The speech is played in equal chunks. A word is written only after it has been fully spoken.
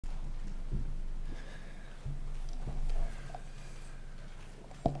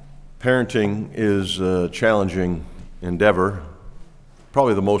Parenting is a challenging endeavor,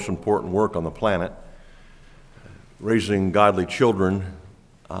 probably the most important work on the planet. Raising godly children,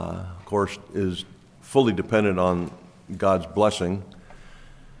 of course, is fully dependent on God's blessing,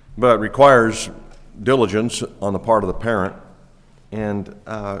 but it requires diligence on the part of the parent. And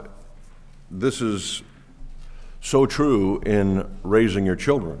this is so true in raising your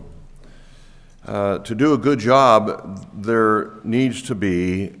children. To do a good job, there needs to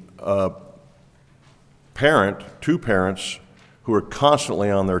be two parents who are constantly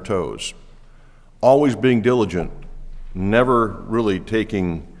on their toes, always being diligent, never really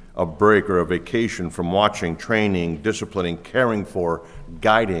taking a break or a vacation from watching, training, disciplining, caring for,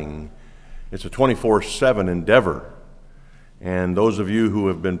 guiding. It's a 24/7 endeavor. And those of you who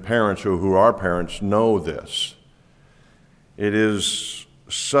have been parents or who are parents know this. It is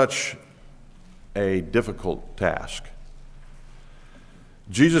such a difficult task.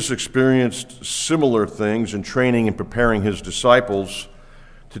 Jesus experienced similar things in training and preparing his disciples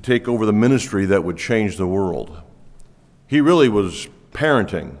to take over the ministry that would change the world. He really was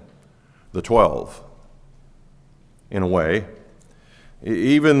parenting the 12, in a way.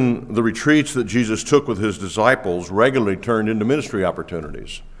 Even the retreats that Jesus took with his disciples regularly turned into ministry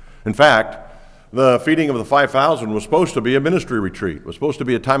opportunities. In fact, the feeding of the 5,000 was supposed to be a ministry retreat. It was supposed to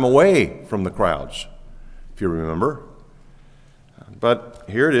be a time away from the crowds, if you remember. But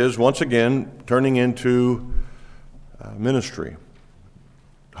here it is, once again, turning into ministry,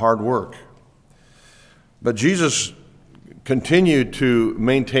 hard work. But Jesus continued to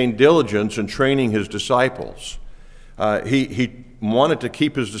maintain diligence in training his disciples. He wanted to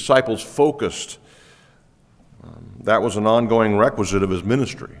keep his disciples focused. That was an ongoing requisite of his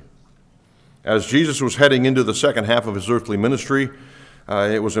ministry. As Jesus was heading into the second half of his earthly ministry,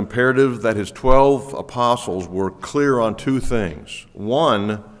 it was imperative that his 12 apostles were clear on two things.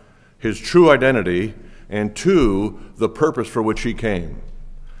 One, his true identity, and two, the purpose for which he came.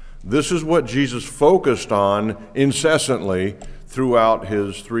 This is what Jesus focused on incessantly throughout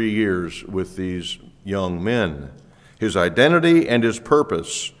his 3 years with these young men. His identity and his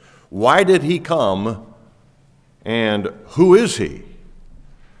purpose. Why did he come, and who is he?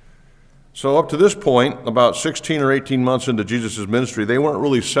 So up to this point, about 16 or 18 months into Jesus' ministry, they weren't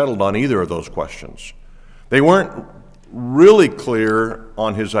really settled on either of those questions. They weren't really clear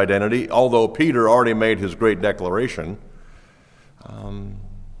on his identity, although Peter already made his great declaration.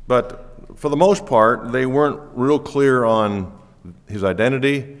 But for the most part, they weren't real clear on his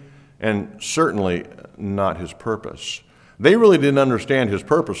identity and certainly not his purpose. They really didn't understand his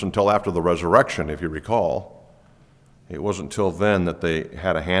purpose until after the resurrection, if you recall. It wasn't until then that they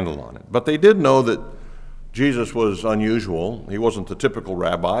had a handle on it. But they did know that Jesus was unusual. He wasn't the typical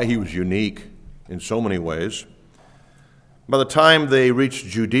rabbi. He was unique in so many ways. By the time they reached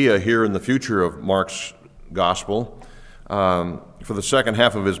Judea here in the future of Mark's gospel, for the second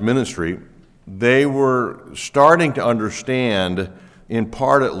half of his ministry, they were starting to understand, in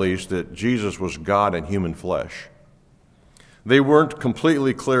part at least, that Jesus was God in human flesh. They weren't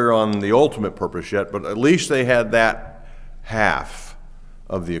completely clear on the ultimate purpose yet, but at least they had that half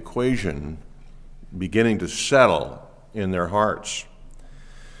of the equation beginning to settle in their hearts.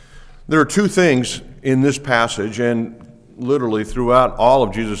 There are two things in this passage and literally throughout all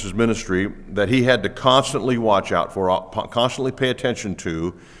of Jesus' ministry that he had to constantly watch out for, constantly pay attention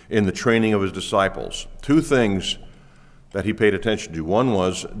to in the training of his disciples. Two things that he paid attention to. One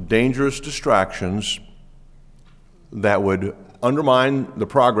was dangerous distractions that would undermine the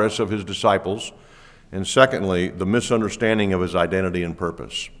progress of his disciples, and secondly, the misunderstanding of his identity and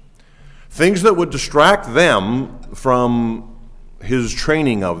purpose. Things that would distract them from his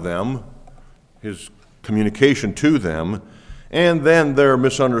training of them, his communication to them, and then their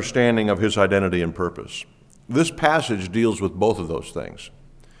misunderstanding of his identity and purpose. This passage deals with both of those things.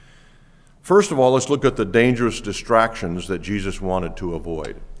 First of all, let's look at the dangerous distractions that Jesus wanted to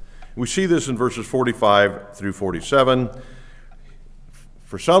avoid. We see this in verses 45 through 47.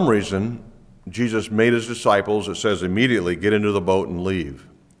 For some reason, Jesus made his disciples, it says, immediately get into the boat and leave.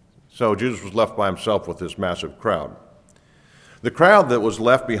 So Jesus was left by himself with this massive crowd. The crowd that was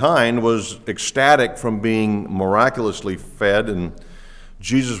left behind was ecstatic from being miraculously fed, and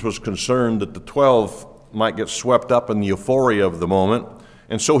Jesus was concerned that the 12 might get swept up in the euphoria of the moment.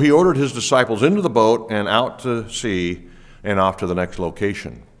 And so he ordered his disciples into the boat and out to sea and off to the next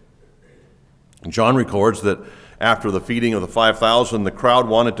location. John records that after the feeding of the 5,000, the crowd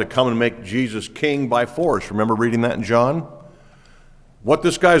wanted to come and make Jesus king by force. Remember reading that in John? What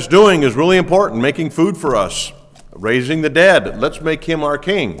this guy's doing is really important, making food for us, raising the dead. Let's make him our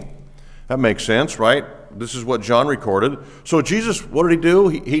king. That makes sense, right? This is what John recorded. So Jesus, what did he do?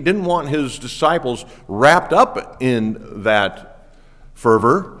 He didn't want his disciples wrapped up in that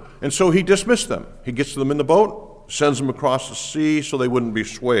fervor, and so he dismissed them. He gets them in the boat, sends them across the sea so they wouldn't be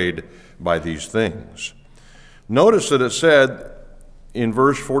swayed by these things. Notice that it said in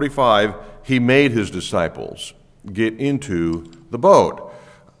verse 45, he made his disciples get into the boat.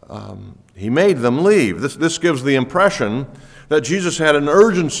 He made them leave. This gives the impression that Jesus had an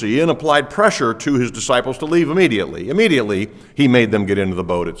urgency and applied pressure to his disciples to leave immediately. Immediately, he made them get into the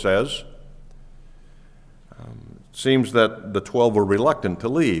boat, it says. It seems that the 12 were reluctant to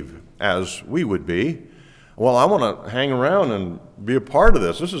leave, as we would be. Well, I want to hang around and be a part of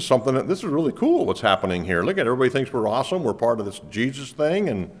this. This is really cool what's happening here. Look at everybody thinks we're awesome. We're part of this Jesus thing,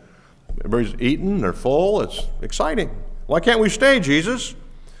 and everybody's eating, they're full. It's exciting. Why can't we stay, Jesus?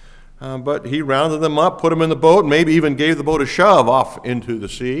 But he rounded them up, put them in the boat, maybe even gave the boat a shove off into the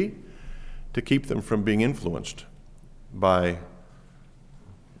sea to keep them from being influenced by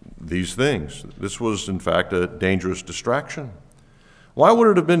these things. This was, in fact, a dangerous distraction. Why would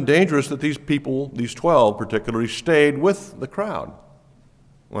it have been dangerous that these people, these 12 particularly, stayed with the crowd?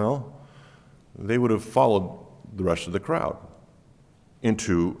 Well, they would have followed the rest of the crowd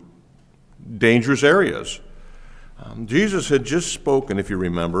into dangerous areas. Jesus had just spoken, if you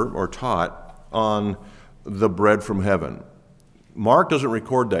remember, or taught on the bread from heaven. Mark doesn't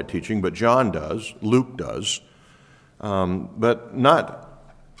record that teaching, but John does, Luke does, but not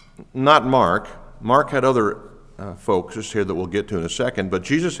Mark. Mark had other folks just here that we'll get to in a second, but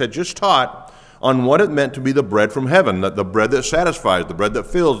Jesus had just taught on what it meant to be the bread from heaven, that the bread that satisfies, the bread that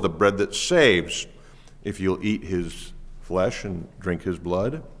fills, the bread that saves, if you'll eat his flesh and drink his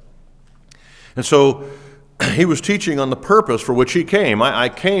blood. And so he was teaching on the purpose for which he came. I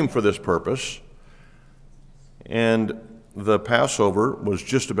came for this purpose, and the Passover was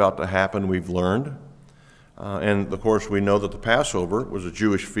just about to happen, we've learned. And, of course, we know that the Passover was a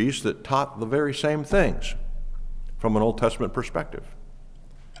Jewish feast that taught the very same things from an Old Testament perspective.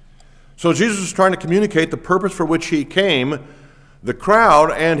 So Jesus was trying to communicate the purpose for which he came. The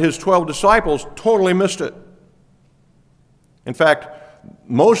crowd and his 12 disciples totally missed it. In fact,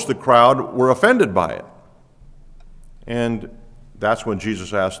 most of the crowd were offended by it. And that's when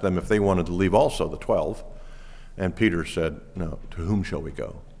Jesus asked them if they wanted to leave also, the 12. And Peter said, no, to whom shall we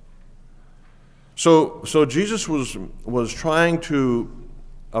go? So Jesus was trying to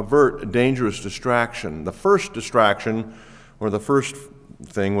avert a dangerous distraction. The first distraction, or the first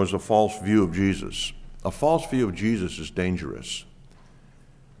thing, was a false view of Jesus. A false view of Jesus is dangerous.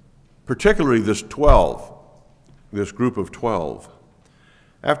 Particularly this group of 12.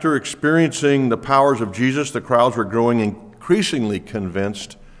 After experiencing the powers of Jesus, the crowds were growing increasingly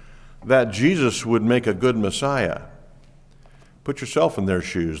convinced that Jesus would make a good Messiah. Put yourself in their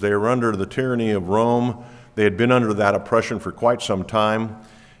shoes. They were under the tyranny of Rome. They had been under that oppression for quite some time.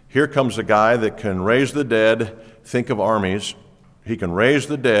 Here comes a guy that can raise the dead. Think of armies. He can raise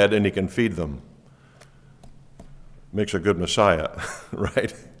the dead and he can feed them. Makes a good Messiah,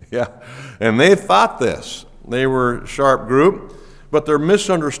 right? Yeah. And they thought this. They were a sharp group. But their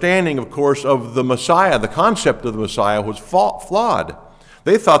misunderstanding, of course, of the Messiah, the concept of the Messiah, was flawed.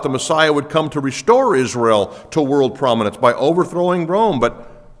 They thought the Messiah would come to restore Israel to world prominence by overthrowing Rome. But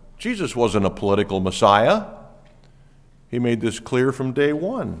Jesus wasn't a political Messiah. He made this clear from day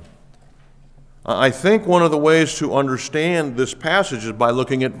one. I think one of the ways to understand this passage is by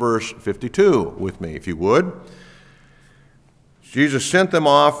looking at verse 52 with me, if you would. Jesus sent them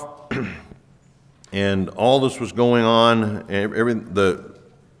off. And all this was going on, the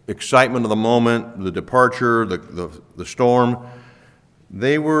excitement of the moment, the departure, the storm.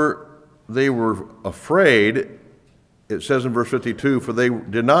 They were afraid, it says in verse 52, for they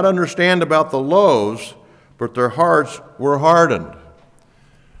did not understand about the loaves, but their hearts were hardened.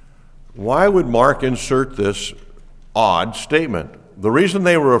 Why would Mark insert this odd statement? The reason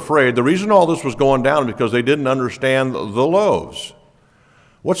they were afraid, the reason all this was going down, is because they didn't understand the loaves.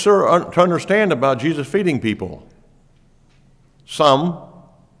 What's there to understand about Jesus feeding people? Some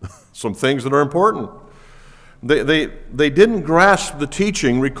things that are important. They didn't grasp the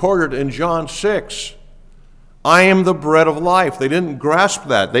teaching recorded in John 6. I am the bread of life. They didn't grasp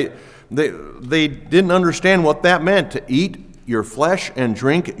that. They didn't understand what that meant, to eat your flesh and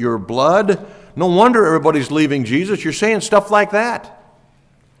drink your blood. No wonder everybody's leaving Jesus. You're saying stuff like that.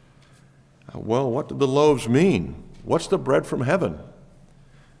 Well, what did the loaves mean? What's the bread from heaven?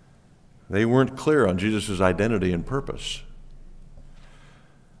 They weren't clear on Jesus' identity and purpose.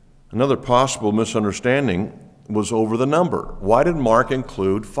 Another possible misunderstanding was over the number. Why did Mark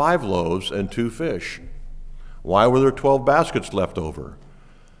include 5 loaves and 2 fish? Why were there 12 baskets left over?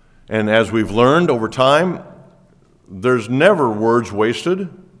 And as we've learned over time, there's never words wasted.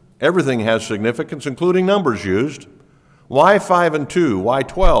 Everything has significance, including numbers used. Why 5 and 2? Why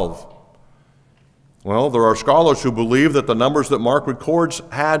 12? Well, there are scholars who believe that the numbers that Mark records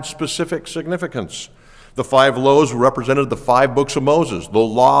had specific significance. The 5 loaves represented the 5 books of Moses, the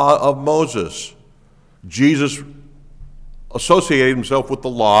law of Moses. Jesus associated himself with the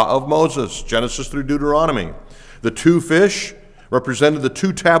law of Moses, Genesis through Deuteronomy. The 2 fish represented the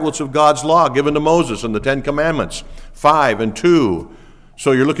 2 tablets of God's law given to Moses and the 10 commandments, 5 and 2.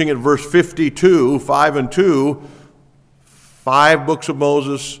 So you're looking at verse 52, 5 and 2, 5 books of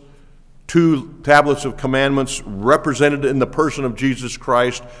Moses, 2 tablets of commandments represented in the person of Jesus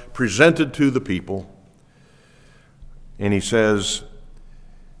Christ, presented to the people. And he says,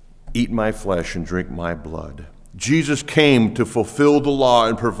 eat my flesh and drink my blood. Jesus came to fulfill the law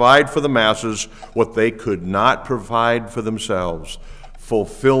and provide for the masses what they could not provide for themselves.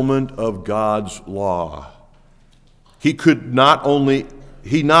 Fulfillment of God's law. He not only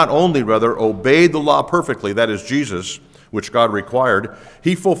obeyed the law perfectly, that is Jesus, which God required,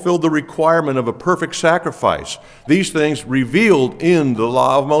 he fulfilled the requirement of a perfect sacrifice. These things revealed in the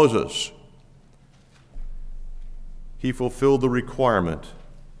law of Moses. He fulfilled the requirement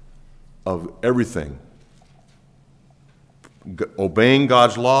of everything. Obeying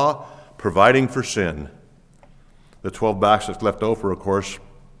God's law, providing for sin. The 12 baskets left over, of course,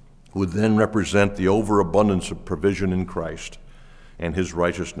 would then represent the overabundance of provision in Christ and his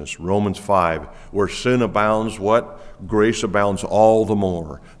righteousness. Romans 5, where sin abounds, what? Grace abounds all the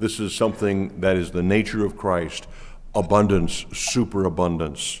more. This is something that is the nature of Christ. Abundance,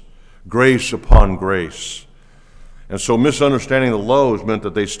 superabundance. Grace upon grace. And so misunderstanding the loaves meant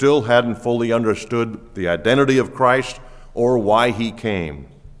that they still hadn't fully understood the identity of Christ or why he came.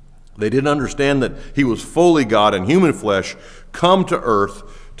 They didn't understand that he was fully God in human flesh, come to earth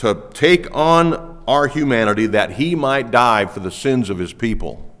to take on our humanity that he might die for the sins of his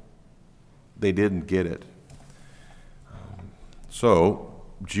people. They didn't get it. So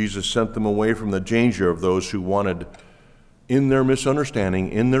Jesus sent them away from the danger of those who wanted, in their misunderstanding,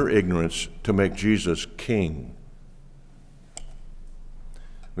 in their ignorance, to make Jesus king.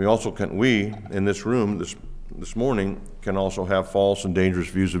 We in this room this morning can also have false and dangerous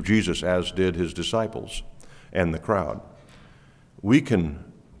views of Jesus, as did his disciples and the crowd. We can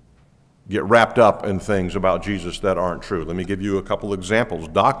get wrapped up in things about Jesus that aren't true. Let me give you a couple examples.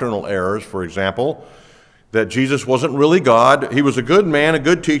 Doctrinal errors, for example, that Jesus wasn't really God. He was a good man, a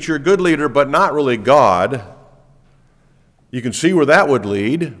good teacher, a good leader, but not really God. You can see where that would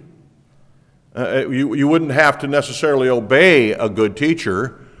lead. You wouldn't have to necessarily obey a good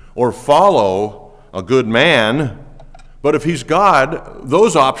teacher or follow a good man, but if he's God,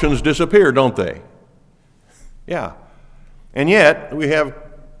 those options disappear, don't they? Yeah. And yet, we have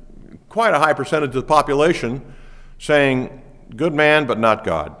quite a high percentage of the population saying, good man, but not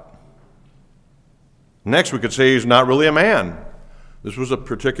God. Next, we could say he's not really a man. This was a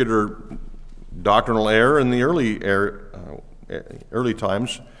particular doctrinal error in the early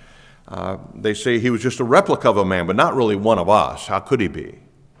times. They say he was just a replica of a man, but not really one of us. How could he be?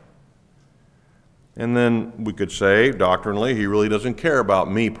 And then we could say, doctrinally, he really doesn't care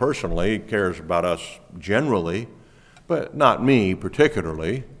about me personally. He cares about us generally, but not me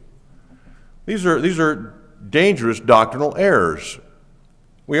particularly. These are dangerous doctrinal errors.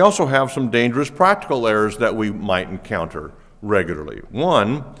 We also have some dangerous practical errors that we might encounter regularly.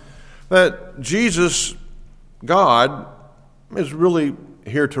 One, that Jesus, God, is really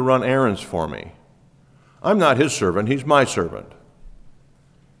here to run errands for me. I'm not his servant, he's my servant.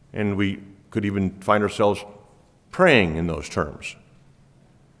 And we could even find ourselves praying in those terms.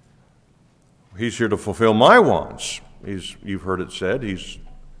 He's here to fulfill my wants. You've heard it said, he's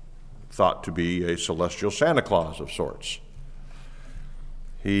thought to be a celestial Santa Claus of sorts.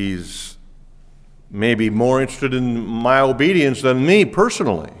 He's maybe more interested in my obedience than me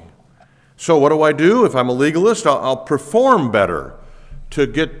personally. So what do? If I'm a legalist, I'll perform better to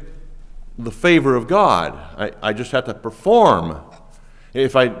get the favor of God. I just have to perform.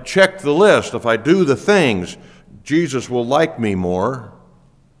 If I check the list, if I do the things, Jesus will like me more.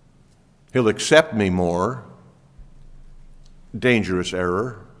 He'll accept me more. Dangerous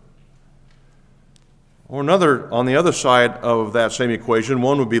error. Or on the other side of that same equation,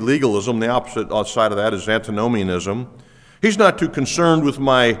 one would be legalism. The opposite side of that is antinomianism. He's not too concerned with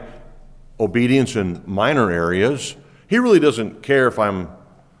my obedience in minor areas. He really doesn't care if I'm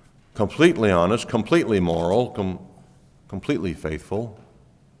completely honest, completely moral, completely faithful.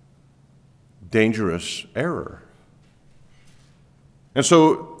 Dangerous error. And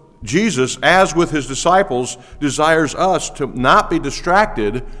so Jesus, as with his disciples, desires us to not be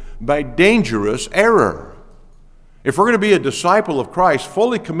distracted by dangerous error. If we're going to be a disciple of Christ,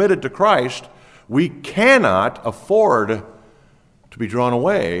 fully committed to Christ, we cannot afford to be drawn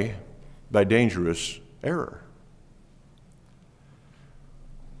away by dangerous error.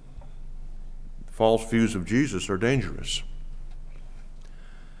 False views of Jesus are dangerous.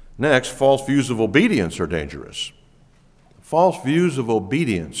 Next, false views of obedience are dangerous. False views of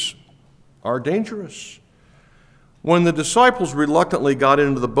obedience are dangerous. When the disciples reluctantly got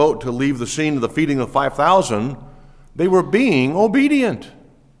into the boat to leave the scene of the feeding of 5,000, they were being obedient,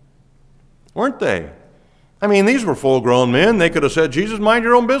 weren't they? I mean, these were full-grown men. They could have said, Jesus, mind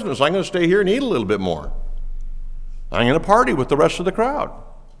your own business. I'm going to stay here and eat a little bit more. I'm going to party with the rest of the crowd.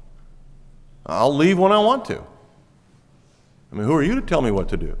 I'll leave when I want to. I mean, who are you to tell me what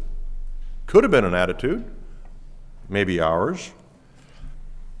to do? Could have been an attitude, maybe ours.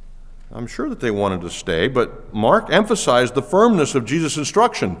 I'm sure that they wanted to stay, but Mark emphasized the firmness of Jesus'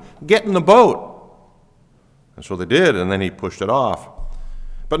 instruction. Get in the boat. And so they did, and then he pushed it off.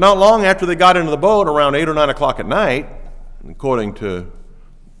 But not long after they got into the boat, around 8 or 9 o'clock at night, according to,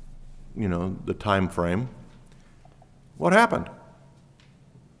 the time frame, what happened?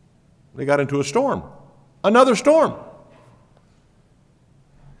 They got into a storm, another storm.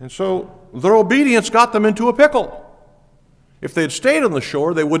 And so their obedience got them into a pickle. If they had stayed on the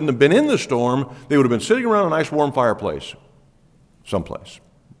shore, they wouldn't have been in the storm. They would have been sitting around a nice warm fireplace someplace,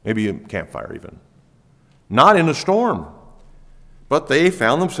 maybe a campfire even. Not in a storm. But they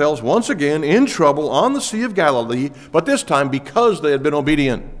found themselves once again in trouble on the Sea of Galilee, but this time because they had been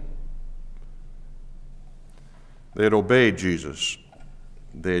obedient. They had obeyed Jesus.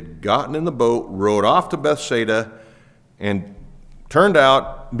 They had gotten in the boat, rowed off to Bethsaida, and turned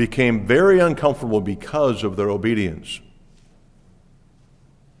out became very uncomfortable because of their obedience.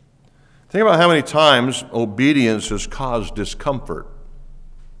 Think about how many times obedience has caused discomfort.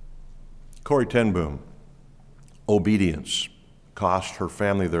 Corrie ten Boom, obedience cost her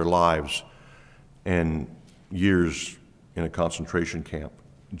family their lives and years in a concentration camp.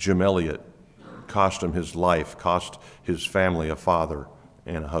 Jim Elliot cost him his life, cost his family a father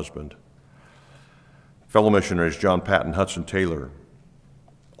and a husband. Fellow missionaries John Patton, Hudson Taylor,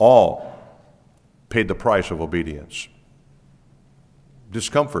 all paid the price of obedience.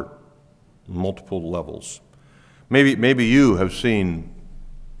 Discomfort, multiple levels. Maybe you have seen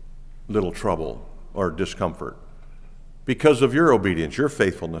little trouble or discomfort because of your obedience, your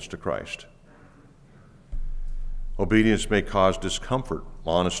faithfulness to Christ. Obedience may cause discomfort.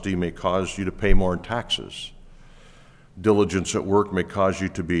 Honesty may cause you to pay more in taxes. Diligence at work may cause you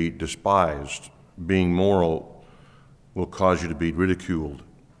to be despised. Being moral will cause you to be ridiculed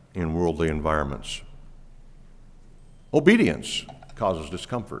in worldly environments. Obedience causes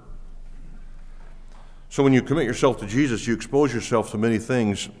discomfort. So when you commit yourself to Jesus, you expose yourself to many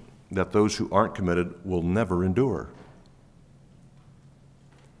things that those who aren't committed will never endure.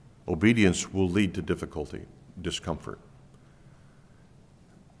 Obedience will lead to difficulty, discomfort.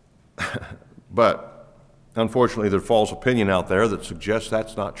 But unfortunately, there's false opinion out there that suggests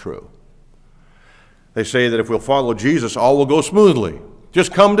that's not true. They say that if we'll follow Jesus, all will go smoothly.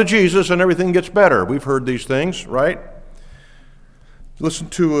 Just come to Jesus and everything gets better. We've heard these things, right? Listen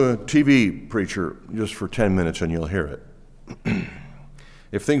to a TV preacher just for 10 minutes and you'll hear it.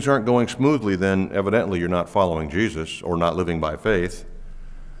 If things aren't going smoothly, then evidently you're not following Jesus or not living by faith.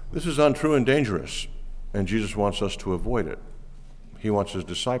 This is untrue and dangerous, and Jesus wants us to avoid it. He wants his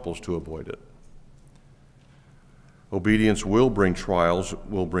disciples to avoid it. Obedience will bring trials,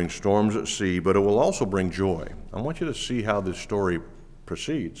 will bring storms at sea, but it will also bring joy. I want you to see how this story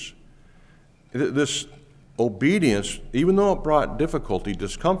proceeds. This obedience, even though it brought difficulty,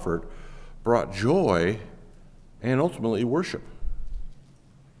 discomfort, brought joy and ultimately worship.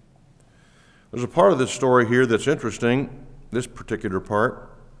 There's a part of this story here that's interesting, this particular part,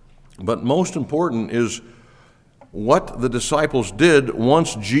 but most important is what the disciples did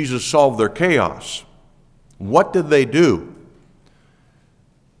once Jesus solved their chaos. What did they do?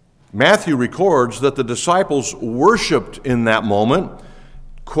 Matthew records that the disciples worshiped in that moment.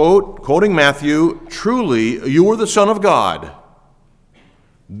 Quoting Matthew, "Truly, you are the Son of God."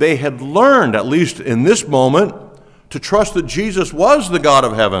 They had learned, at least in this moment, to trust that Jesus was the God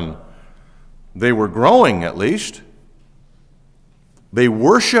of heaven. They were growing, at least. They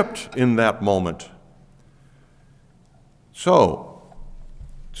worshiped in that moment. So,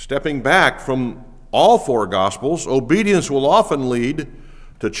 stepping back from all four Gospels, obedience will often lead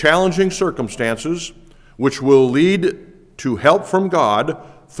to challenging circumstances, which will lead to help from God.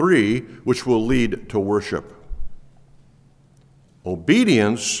 3, which will lead to worship.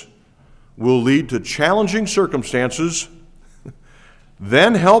 Obedience will lead to challenging circumstances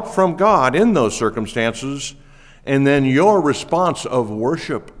then help from God in those circumstances, and then your response of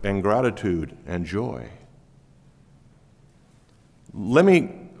worship and gratitude and joy. Let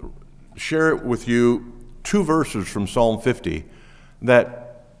me share with you 2 verses from Psalm 50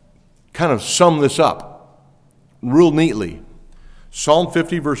 that kind of sum this up real neatly. Psalm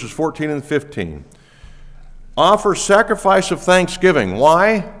 50, verses 14 and 15. Offer sacrifice of thanksgiving.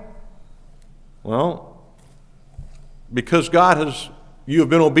 Why? Well, because you have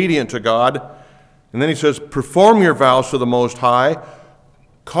been obedient to God. And then he says, perform your vows to the Most High.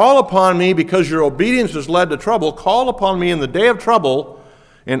 Call upon me because your obedience has led to trouble. Call upon me in the day of trouble,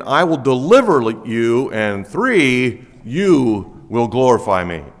 and I will deliver you. And 3, you will glorify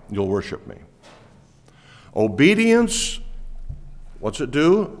me. You'll worship me. Obedience, what's it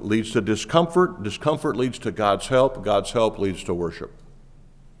do? Leads to discomfort. Discomfort leads to God's help. God's help leads to worship.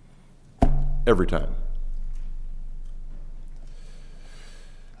 Every time.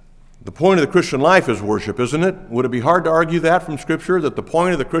 The point of the Christian life is worship, isn't it? Would it be hard to argue that from Scripture, that the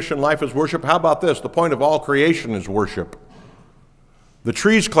point of the Christian life is worship? How about this? The point of all creation is worship. The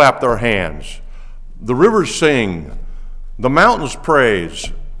trees clap their hands. The rivers sing. The mountains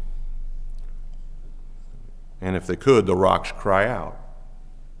praise. And if they could, the rocks cry out.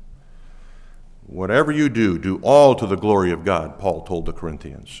 Whatever you do, do all to the glory of God, Paul told the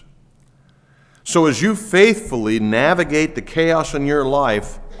Corinthians. So as you faithfully navigate the chaos in your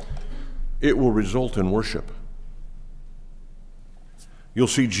life, it will result in worship. You'll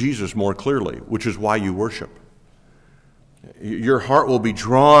see Jesus more clearly, which is why you worship. Your heart will be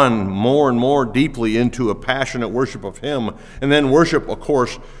drawn more and more deeply into a passionate worship of Him. And then worship, of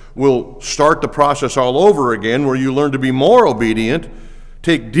course, will start the process all over again, where you learn to be more obedient,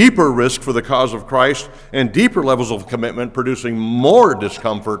 take deeper risk for the cause of Christ, and deeper levels of commitment, producing more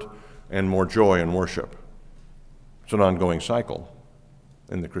discomfort and more joy in worship. It's an ongoing cycle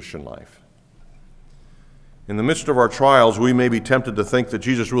in the Christian life. In the midst of our trials, we may be tempted to think that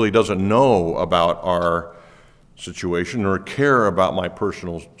Jesus really doesn't know about our situation or care about my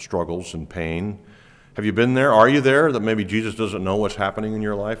personal struggles and pain. Have you been there? Are you there, that maybe Jesus doesn't know what's happening in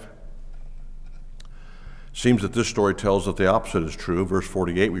your life? Seems that this story tells that the opposite is true. Verse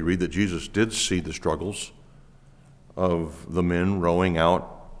 48, we read that Jesus did see the struggles of the men rowing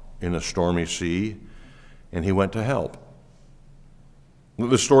out in a stormy sea, and He went to help.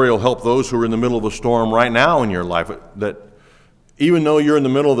 This story will help those who are in the middle of a storm right now in your life, that even though you're in the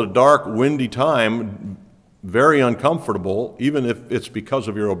middle of the dark, windy time, very uncomfortable, even if it's because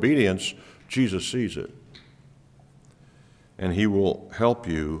of your obedience, Jesus sees it. And He will help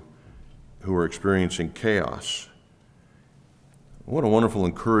you who are experiencing chaos. What a wonderful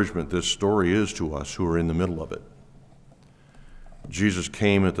encouragement this story is to us who are in the middle of it. Jesus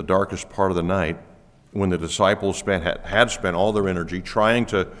came at the darkest part of the night, when the disciples had spent all their energy trying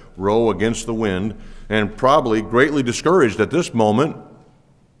to row against the wind, and probably greatly discouraged at this moment.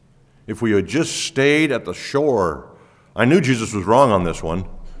 If we had just stayed at the shore. I knew Jesus was wrong on this one,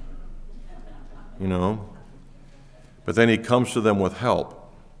 But then He comes to them with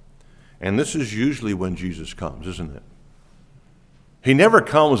help. And this is usually when Jesus comes, isn't it? He never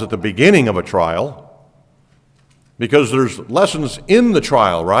comes at the beginning of a trial, because there's lessons in the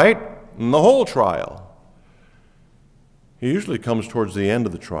trial, right? In the whole trial. He usually comes towards the end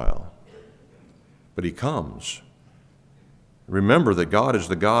of the trial. But He comes. Remember that God is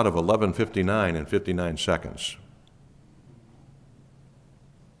the God of 11:59 and 59 seconds.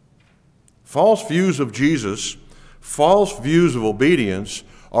 False views of Jesus, false views of obedience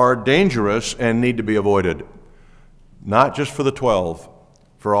are dangerous and need to be avoided. Not just for the 12,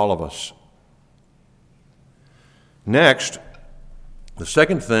 for all of us. Next, the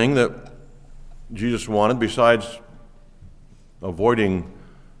second thing that Jesus wanted, besides avoiding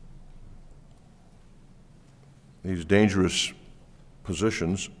these dangerous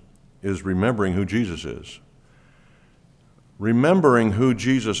positions, is remembering who Jesus is. Remembering who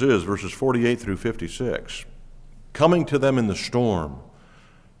Jesus is, verses 48 through 56. Coming to them in the storm,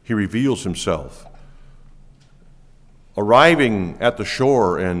 He reveals Himself. Arriving at the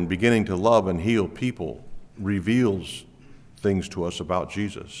shore and beginning to love and heal people reveals things to us about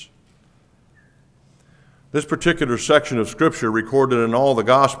Jesus. This particular section of Scripture, recorded in all the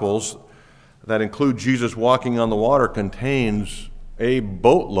Gospels that include Jesus walking on the water, contains a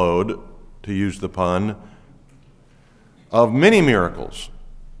boatload, to use the pun, of many miracles.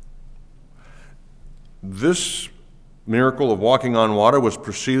 This miracle of walking on water was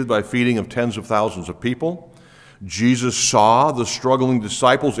preceded by feeding of tens of thousands of people. Jesus saw the struggling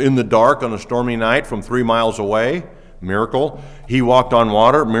disciples in the dark on a stormy night from 3 miles away. Miracle. He walked on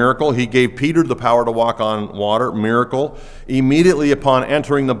water. Miracle. He gave Peter the power to walk on water. Miracle. Immediately upon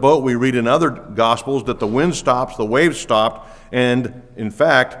entering the boat, we read in other Gospels that the wind stops, the waves stopped, and in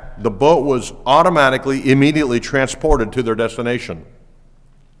fact, the boat was automatically, immediately transported to their destination.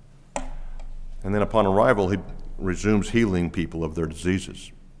 And then upon arrival, he resumes healing people of their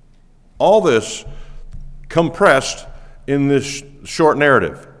diseases. All this compressed in this short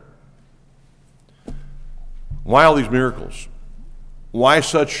narrative. Why all these miracles? Why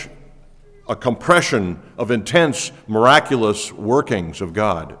such a compression of intense, miraculous workings of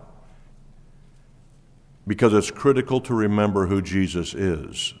God? Because it's critical to remember who Jesus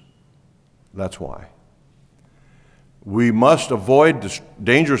is. That's why. We must avoid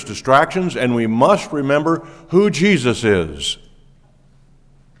dangerous distractions, and we must remember who Jesus is.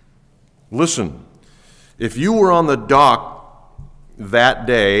 Listen, if you were on the dock that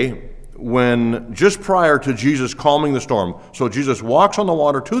day when, just prior to Jesus calming the storm, so Jesus walks on the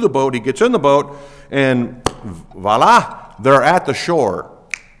water to the boat, he gets in the boat, and voila, they're at the shore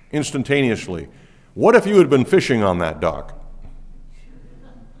instantaneously. What if you had been fishing on that dock?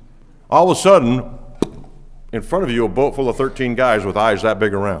 All of a sudden, in front of you, a boat full of 13 guys with eyes that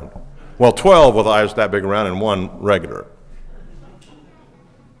big around. Well, 12 with eyes that big around and one regular.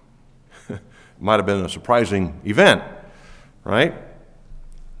 Might have been a surprising event, right?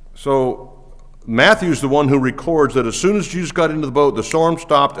 So Matthew's the one who records that as soon as Jesus got into the boat, the storm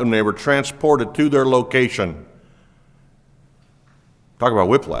stopped and they were transported to their location. Talk about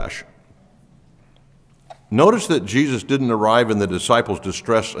whiplash. Notice that Jesus didn't arrive in the disciples'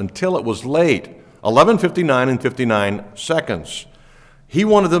 distress until it was late, 11:59 and 59 seconds. He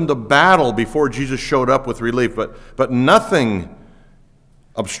wanted them to battle before Jesus showed up with relief, but nothing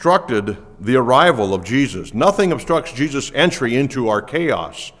obstructed the arrival of Jesus. Nothing obstructs Jesus' entry into our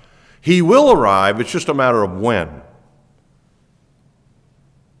chaos. He will arrive, it's just a matter of when.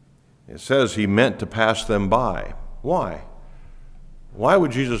 It says he meant to pass them by. Why? Why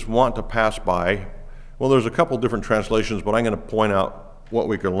would Jesus want to pass by? Well, there's a couple different translations, but I'm going to point out what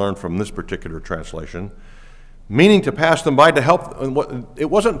we can learn from this particular translation. Meaning to pass them by to help. It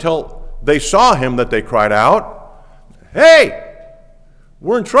wasn't until they saw him that they cried out, "Hey,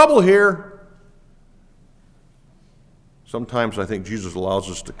 we're in trouble here." Sometimes I think Jesus allows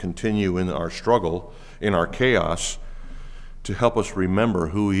us to continue in our struggle, in our chaos, to help us remember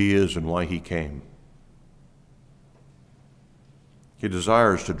who he is and why he came. He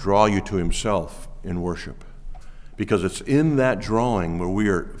desires to draw you to himself in worship, because it's in that drawing where we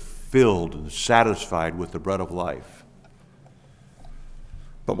are filled and satisfied with the bread of life.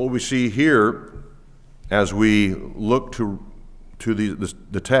 But what we see here, as we look to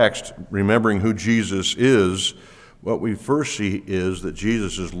the text, remembering who Jesus is, what we first see is that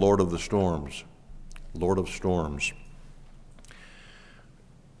Jesus is Lord of the storms. Lord of storms.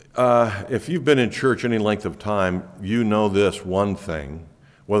 If you've been in church any length of time, you know this one thing.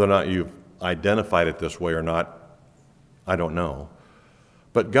 Whether or not you've identified it this way or not, I don't know.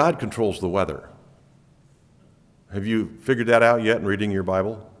 But God controls the weather. Have you figured that out yet in reading your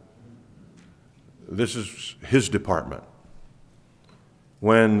Bible? This is his department.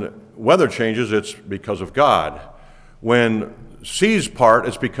 When weather changes, it's because of God. When seas part,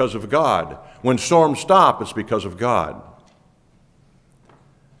 it's because of God. When storms stop, it's because of God.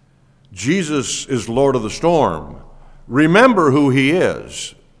 Jesus is Lord of the storm. Remember who he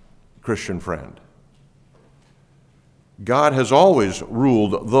is, Christian friend. God has always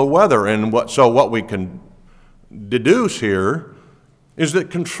ruled the weather, and what we can deduce here is that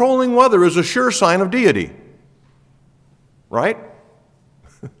controlling weather is a sure sign of deity. Right?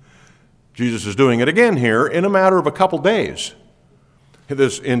 Jesus is doing it again here in a matter of a couple days.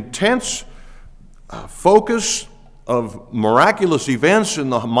 This intense focus of miraculous events in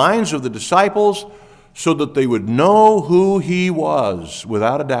the minds of the disciples so that they would know who he was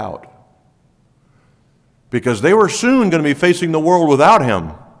without a doubt. Because they were soon going to be facing the world without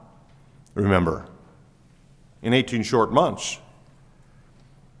him, remember, in 18 short months.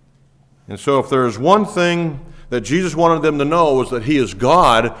 And so if there is one thing that Jesus wanted them to know, was that he is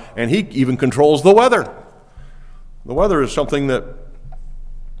God, and he even controls the weather. The weather is something that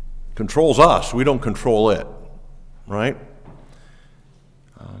controls us. We don't control it, right?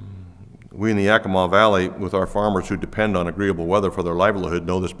 We in the Yakima Valley, with our farmers who depend on agreeable weather for their livelihood,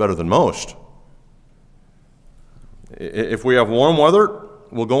 know this better than most. If we have warm weather,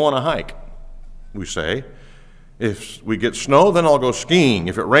 we'll go on a hike, we say. If we get snow, then I'll go skiing.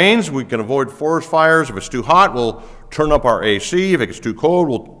 If it rains, we can avoid forest fires. If it's too hot, we'll turn up our AC. If it gets too cold,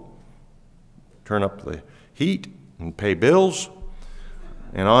 we'll turn up the heat and pay bills.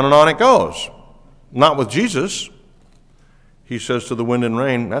 And on it goes. Not with Jesus. he says to the wind and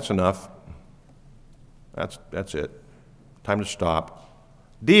rain, that's enough. That's it. Time to stop.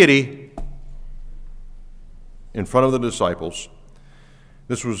 Deity in front of the disciples.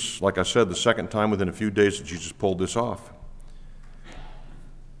 This was, like I said, the second time within a few days that Jesus pulled this off.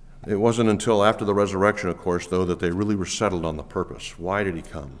 It wasn't until after the resurrection, of course, though, that they really were settled on the purpose. Why did he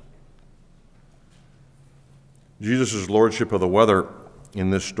come? Jesus' lordship of the weather in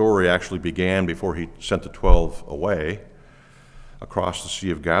this story actually began before he sent the 12 away across the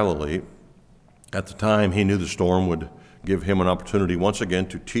Sea of Galilee. At the time, he knew the storm would give him an opportunity once again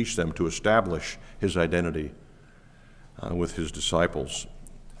to teach them, to establish his identity with his disciples.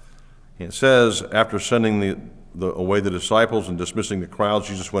 It says, after sending away the disciples and dismissing the crowds,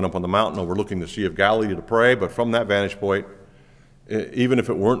 Jesus went up on the mountain overlooking the Sea of Galilee to pray, but from that vantage point, even if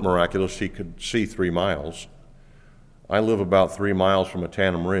it weren't miraculous, he could see 3 miles. I live about 3 miles from a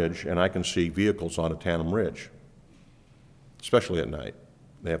Tandem Ridge, and I can see vehicles on a Tandem Ridge, especially at night.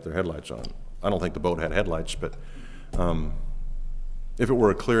 They have their headlights on. I don't think the boat had headlights, but if it were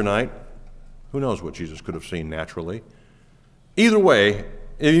a clear night, who knows what Jesus could have seen naturally. Either way,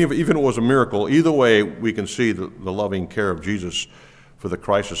 even if it was a miracle, either way we can see the loving care of Jesus for the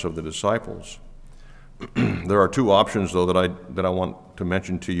crisis of the disciples. There are 2 options, though, that I want to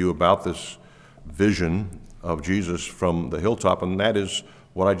mention to you about this vision of Jesus from the hilltop, and that is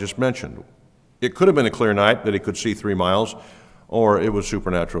what I just mentioned. It could have been a clear night that he could see 3 miles, or it was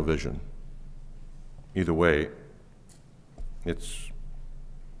supernatural vision. Either way,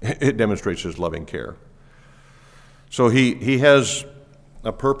 it demonstrates his loving care. So he has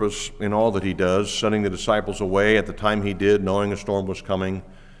a purpose in all that he does, sending the disciples away at the time he did, knowing a storm was coming,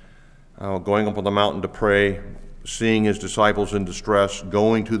 going up on the mountain to pray, seeing his disciples in distress,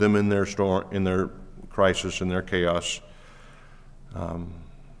 going to them in their storm, in their crisis, in their chaos.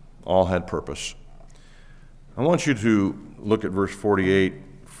 All had purpose. I want you to look at verse 48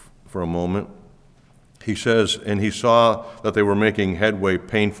 for a moment. He says, and he saw that they were making headway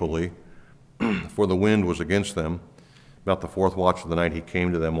painfully, for the wind was against them. About the 4th watch of the night he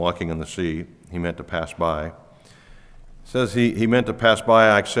came to them walking on the sea. He meant to pass by. It says he meant to pass by.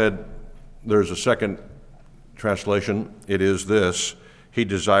 I said there's a second translation. It is this: he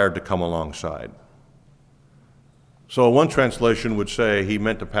desired to come alongside. So one translation would say he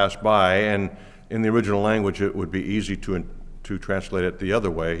meant to pass by, and in the original language it would be easy to translate it the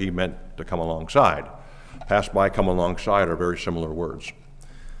other way. He meant to come alongside. Pass by, come alongside are very similar words.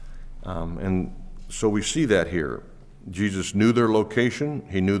 And so we see that here. Jesus knew their location.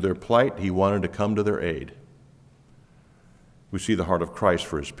 He knew their plight. He wanted to come to their aid. We see the heart of Christ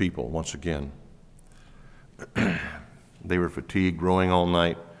for his people once again. They were fatigued, rowing all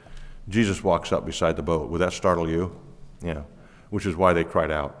night. Jesus walks up beside the boat. Would that startle you? Yeah. Which is why they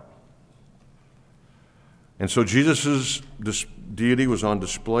cried out. And so Jesus' deity was on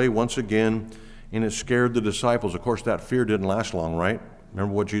display once again, and it scared the disciples. Of course, that fear didn't last long, right?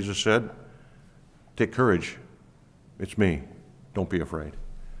 Remember what Jesus said? Take courage. It's me. Don't be afraid.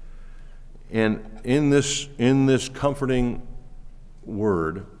 And in this comforting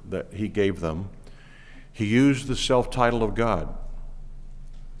word that he gave them, he used the self-title of God.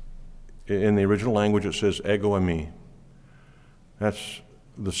 In the original language, it says ego eimi. That's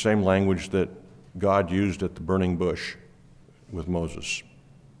the same language that God used at the burning bush with Moses.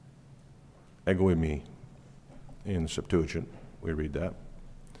 Ego eimi. In the Septuagint, we read that.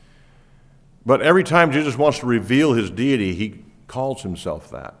 But every time Jesus wants to reveal his deity, he calls himself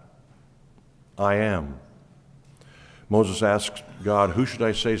that. I am. Moses asks God, who should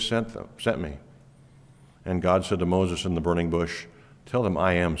I say sent me? And God said to Moses in the burning bush, tell them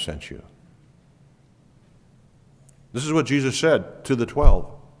I am sent you. This is what Jesus said to the 12.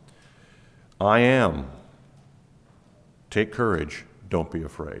 I am. Take courage. Don't be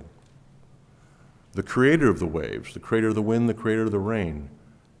afraid. The creator of the waves, the creator of the wind, the creator of the rain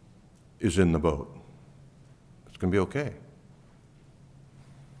is in the boat. It's going to be okay.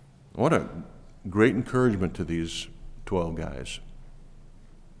 What a great encouragement to these 12 guys.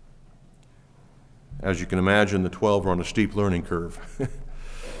 As you can imagine, the 12 were on a steep learning curve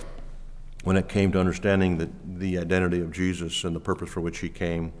when it came to understanding the identity of Jesus and the purpose for which he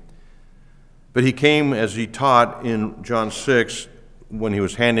came. But he came, as he taught in John 6, when he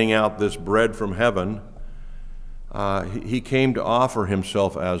was handing out this bread from heaven. He came to offer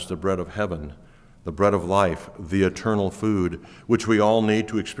himself as the bread of heaven, the bread of life, the eternal food, which we all need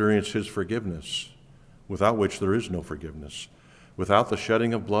to experience his forgiveness, without which there is no forgiveness. Without the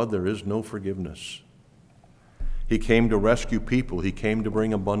shedding of blood, there is no forgiveness. He came to rescue people. He came to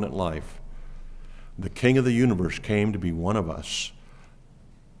bring abundant life. The King of the universe came to be one of us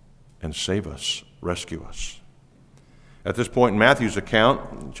and save us, rescue us. At this point in Matthew's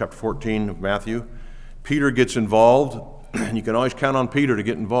account, chapter 14 of Matthew, Peter gets involved, and you can always count on Peter to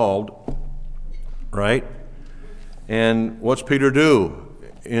get involved, right? And what's Peter do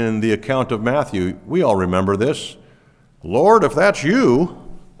in the account of Matthew? We all remember this. Lord, if that's you,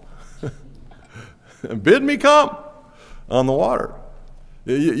 bid me come on the water.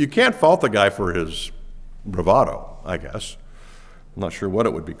 You can't fault the guy for his bravado, I guess. I'm not sure what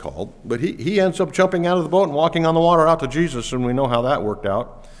it would be called. But he ends up jumping out of the boat and walking on the water out to Jesus, and we know how that worked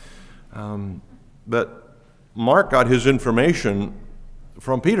out. But Mark got his information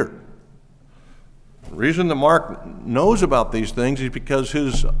from Peter. The reason that Mark knows about these things is because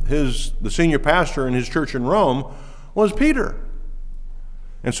the senior pastor in his church in Rome was Peter.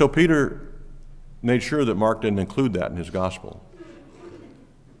 And so Peter made sure that Mark didn't include that in his gospel.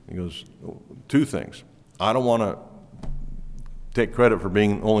 He goes, two things. I don't want to take credit for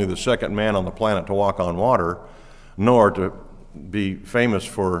being only the second man on the planet to walk on water, nor to be famous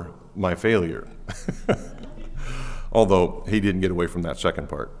for my failure. Although he didn't get away from that second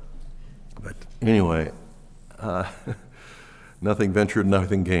part. But anyway, nothing ventured,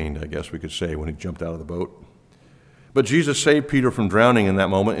 nothing gained, I guess we could say, when he jumped out of the boat. But Jesus saved Peter from drowning in that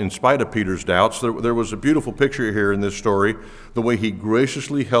moment, in spite of Peter's doubts. There was a beautiful picture here in this story, the way he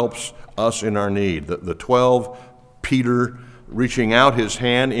graciously helps us in our need. The 12, Peter reaching out his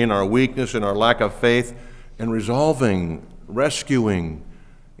hand in our weakness, in our lack of faith, and resolving, rescuing,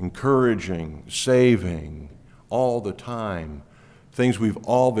 encouraging, saving, all the time. Things we've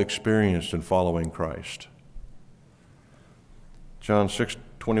all experienced in following Christ. John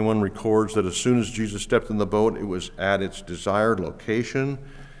 6:21 records that as soon as Jesus stepped in the boat, it was at its desired location.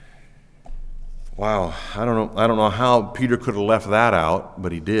 Wow, I don't know how Peter could have left that out,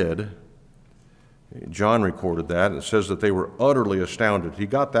 but he did. John recorded that. It says that they were utterly astounded. He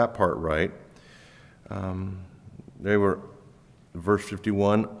got that part right. They were, verse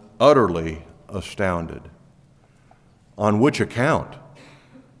 51, utterly astounded. On which account?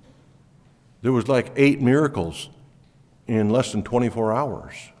 There was like 8 miracles in less than 24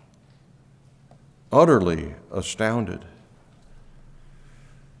 hours. Utterly astounded.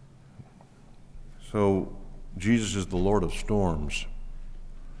 So Jesus is the Lord of storms.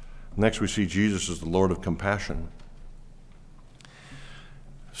 Next we see Jesus is the Lord of compassion.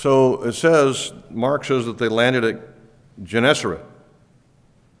 So it says, Mark says that they landed at Gennesaret.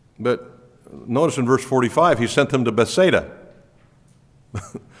 But notice in verse 45, he sent them to Bethsaida.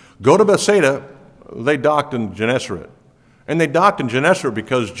 Go to Bethsaida. They docked in Gennesaret. And they docked in Gennesaret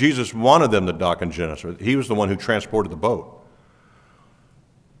because Jesus wanted them to dock in Gennesaret. He was the one who transported the boat.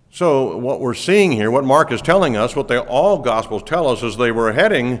 So what we're seeing here, what Mark is telling us, what all Gospels tell us, is they were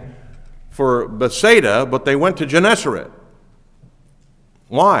heading for Bethsaida, but they went to Gennesaret.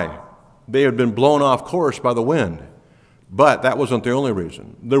 Why? They had been blown off course by the wind. But that wasn't the only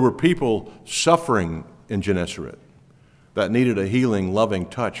reason. There were people suffering in Gennesaret that needed a healing, loving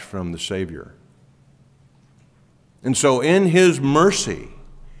touch from the Savior. And so in his mercy,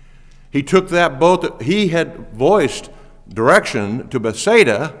 he took that boat that he had voiced direction to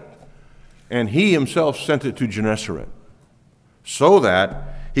Bethsaida, and he himself sent it to Gennesaret so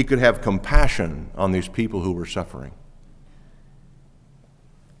that he could have compassion on these people who were suffering.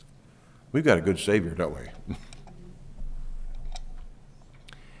 We've got a good Savior, don't we?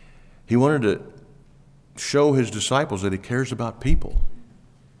 He wanted to show his disciples that he cares about people.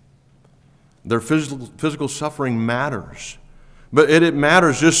 Their physical suffering matters. But it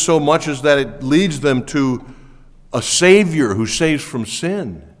matters just so much as that it leads them to a Savior who saves from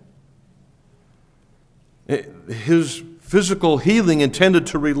sin. His physical healing intended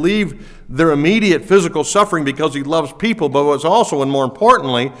to relieve their immediate physical suffering because he loves people, but was also, and more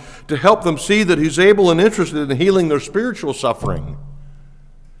importantly, to help them see that he's able and interested in healing their spiritual suffering.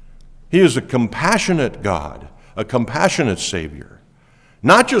 He is a compassionate God, a compassionate Savior.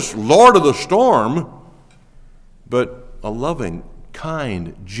 Not just Lord of the storm, but a loving,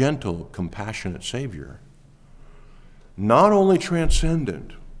 kind, gentle, compassionate Savior. Not only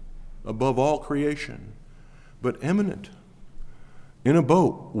transcendent, above all creation, but eminent, in a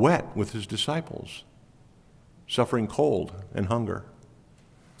boat, wet with his disciples, suffering cold and hunger,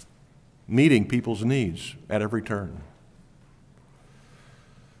 meeting people's needs at every turn.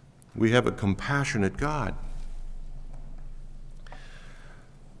 We have a compassionate God.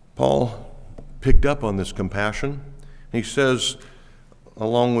 Paul picked up on this compassion. He says,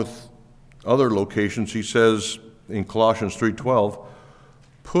 along with other locations, he says in Colossians 3:12,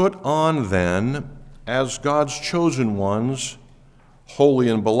 "Put on then, as God's chosen ones, holy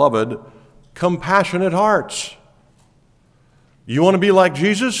and beloved, compassionate hearts." You want to be like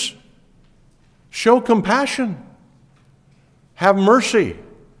Jesus? Show compassion. have mercy,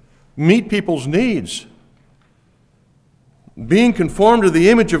 meet people's needs. Being conformed to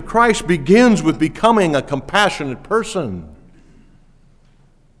the image of Christ begins with becoming a compassionate person.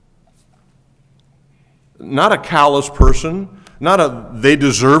 Not a callous person, not a they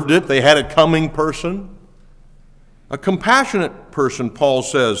deserved it, they had it coming person. A compassionate person, Paul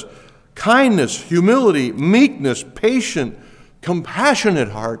says, kindness, humility, meekness, patient, compassionate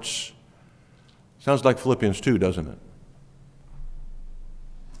hearts. Sounds like Philippians 2, doesn't it?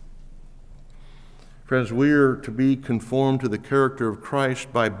 Friends, we are to be conformed to the character of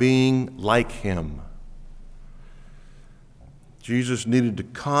Christ by being like him. Jesus needed to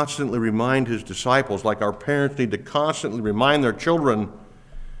constantly remind his disciples, like our parents need to constantly remind their children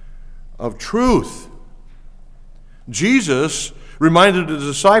of truth. Jesus reminded the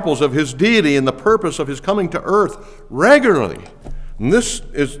disciples of his deity and the purpose of his coming to earth regularly. And this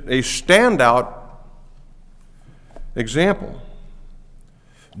is a standout example.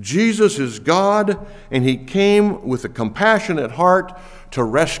 Jesus is God, and he came with a compassionate heart to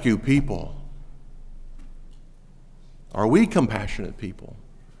rescue people. Are we compassionate people?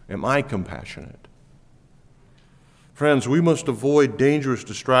 Am I compassionate? Friends, we must avoid dangerous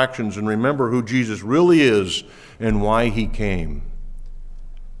distractions and remember who Jesus really is and why he came.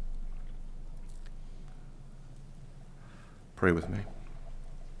 Pray with me.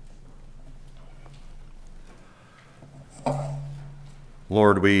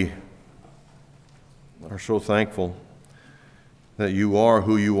 Lord, we are so thankful that you are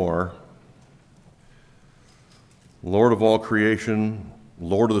who you are. Lord of all creation,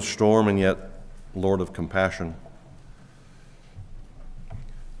 Lord of the storm, and yet Lord of compassion.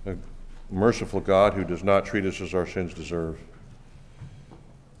 A merciful God who does not treat us as our sins deserve.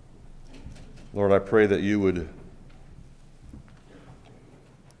 Lord, I pray that you would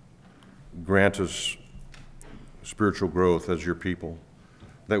grant us spiritual growth as your people,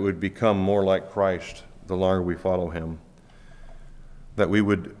 that would become more like Christ the longer we follow him, that we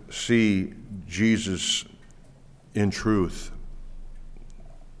would see Jesus in truth,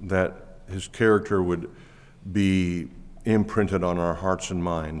 that his character would be imprinted on our hearts and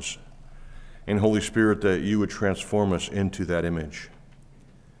minds, and Holy Spirit, that you would transform us into that image.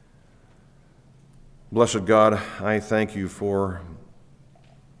 Blessed God, I thank you for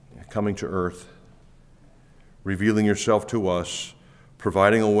coming to earth, revealing yourself to us,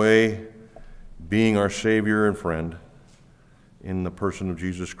 providing a way, being our Savior and friend in the person of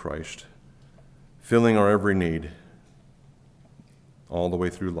Jesus Christ, filling our every need all the way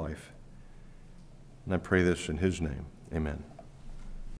through life. And I pray this in his name. Amen.